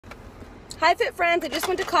Hi Fit friends, I just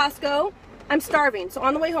went to Costco. I'm starving, so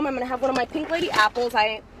on the way home I'm going to have one of my Pink Lady apples.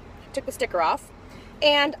 I took the sticker off.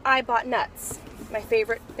 And I bought nuts. My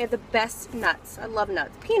favorite. They have the best nuts. I love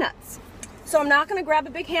nuts. Peanuts. So I'm not going to grab a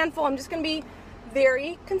big handful. I'm just going to be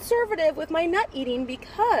very conservative with my nut eating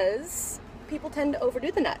because people tend to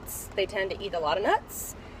overdo the nuts. They tend to eat a lot of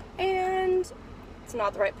nuts and it's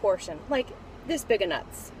not the right portion. Like this big of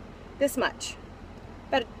nuts. This much.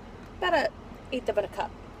 About an eighth of a cup.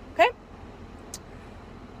 Okay?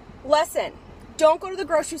 Lesson. Don't go to the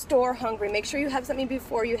grocery store hungry. Make sure you have something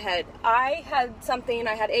before you head. I had something.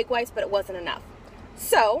 I had egg whites, but it wasn't enough.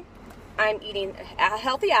 So I'm eating a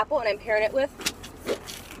healthy apple and I'm pairing it with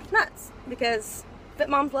nuts because fit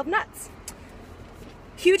moms love nuts.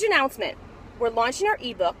 Huge announcement. We're launching our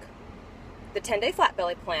ebook, the 10-day flat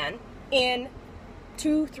belly plan, in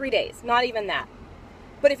 2-3 days. Not even that.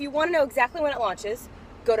 But if you want to know exactly when it launches,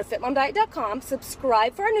 go to fitmomdiet.com,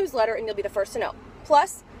 subscribe for our newsletter, and you'll be the first to know.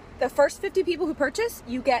 Plus, the first 50 people who purchase,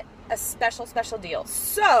 you get a special deal.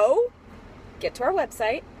 So, get to our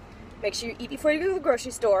website, make sure you eat before you go to the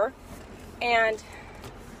grocery store, and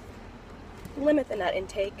limit the nut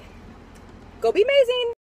intake. Go be amazing!